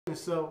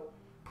himself,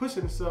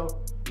 pushing himself,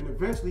 and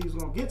eventually he's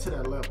gonna get to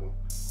that level.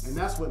 And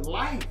that's with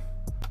life.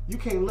 You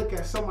can't look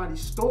at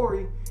somebody's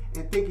story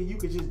and thinking you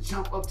could just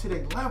jump up to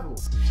their level.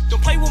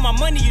 Don't play with my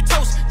money, you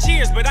toast.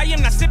 Cheers, but I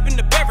am not sipping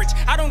the beverage.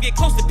 I don't get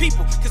close to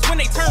people, cause when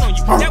they turn on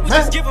you, that would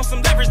just give them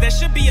some leverage. That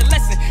should be a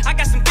lesson. I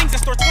got some things in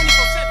store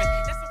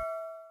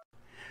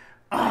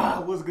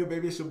 24/7. What's good,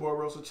 baby? It's your boy,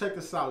 Rose. So check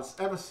this out.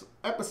 It's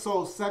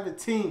episode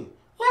 17.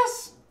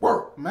 Let's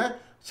work, man.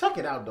 Check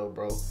it out, though,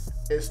 bro.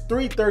 It's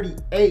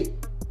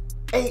 3:38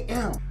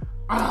 a.m.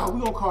 We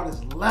gonna call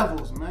this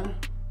levels, man.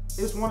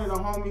 It's one of the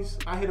homies.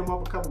 I hit him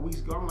up a couple weeks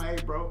ago. I'm like,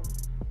 hey, bro,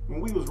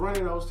 when we was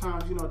running those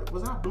times, you know,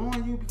 was I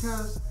blowing you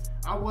because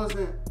I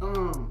wasn't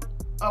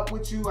up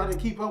with you? I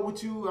didn't keep up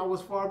with you. I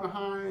was far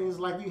behind. It's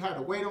like you had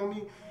to wait on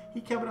me.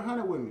 He kept it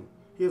 100 with me.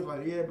 He was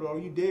like, yeah, bro,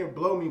 you did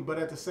blow me, but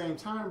at the same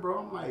time, bro,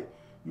 I'm like,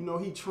 you know,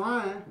 he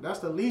trying. That's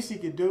the least he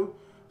could do.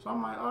 So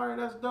I'm like, all right,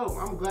 that's dope.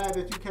 I'm glad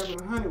that you kept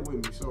it 100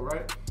 with me. So,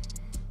 right?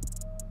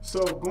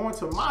 So going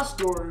to my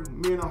story,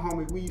 me and a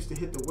homie, we used to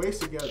hit the weights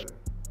together.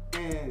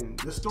 And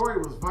the story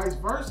was vice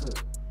versa.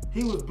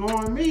 He was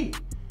blowing me.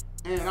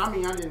 And I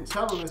mean, I didn't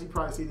tell him this. He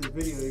probably see this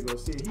video, he go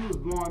see it. He was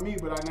blowing me,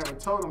 but I never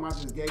told him. I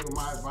just gave him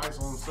my advice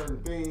on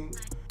certain things.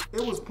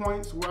 It was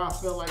points where I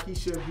felt like he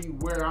should be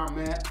where I'm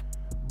at,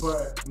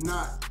 but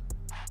not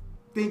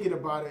thinking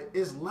about it.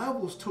 It's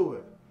levels to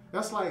it.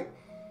 That's like,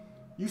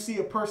 you see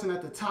a person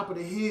at the top of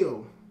the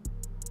hill,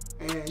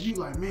 and you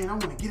like, man, I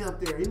want to get up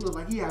there. He look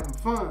like he having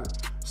fun.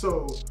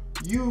 So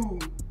you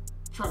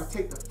try to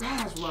take the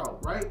fast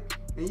route, right?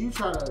 And you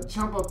try to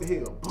jump up the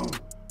hill, boom,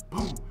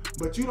 boom.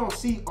 But you don't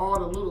see all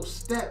the little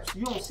steps.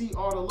 You don't see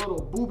all the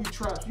little booby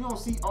traps. You don't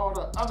see all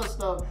the other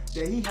stuff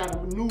that he had to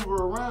maneuver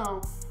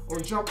around or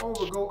jump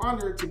over, go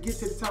under to get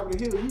to the top of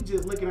the hill. You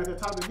just looking at the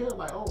top of the hill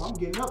like, oh, I'm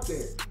getting up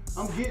there.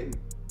 I'm getting.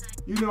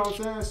 You know what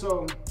I'm saying?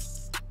 So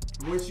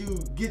once you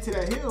get to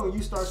that hill and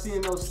you start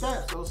seeing those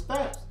steps,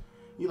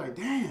 you're like,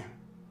 damn,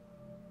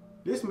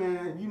 this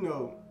man, you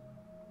know,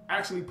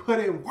 actually put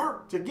in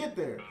work to get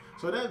there.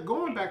 So that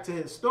going back to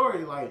his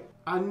story, like,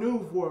 I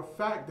knew for a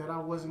fact that I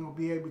wasn't gonna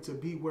be able to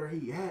be where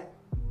he at,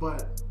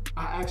 but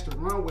I asked to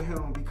run with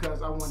him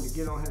because I wanted to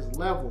get on his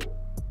level.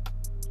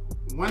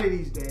 One of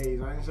these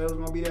days, I didn't say it was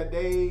gonna be that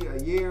day,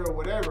 a year, or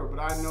whatever, but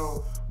I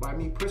know by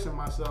me pushing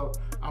myself,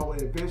 I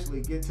would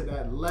eventually get to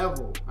that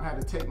level. I had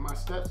to take my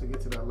steps to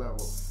get to that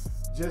level.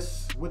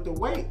 Just with the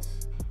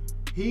weights.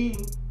 He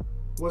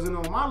wasn't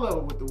on my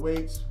level with the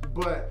weights,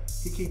 but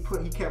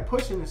he kept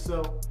pushing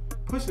himself,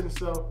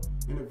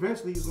 and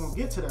eventually he's gonna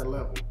get to that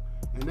level.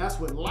 And that's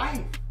with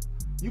life.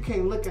 You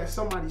can't look at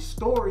somebody's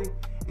story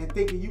and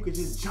thinking you could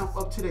just jump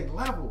up to their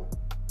level.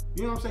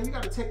 You know what I'm saying? You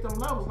gotta take them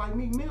levels, like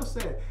Meek Mill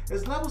said.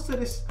 There's levels to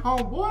this,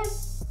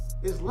 homeboy.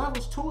 There's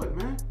levels to it,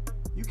 man.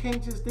 You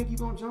can't just think you're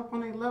gonna jump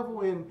on a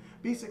level and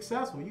be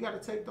successful. You gotta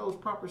take those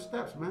proper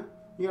steps, man.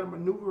 You gotta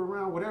maneuver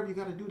around whatever you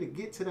gotta do to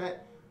get to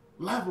that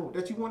level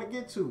that you wanna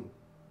get to.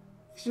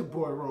 It's your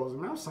boy Rose,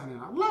 man. I'm signing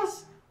out.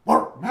 Let's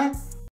work, man.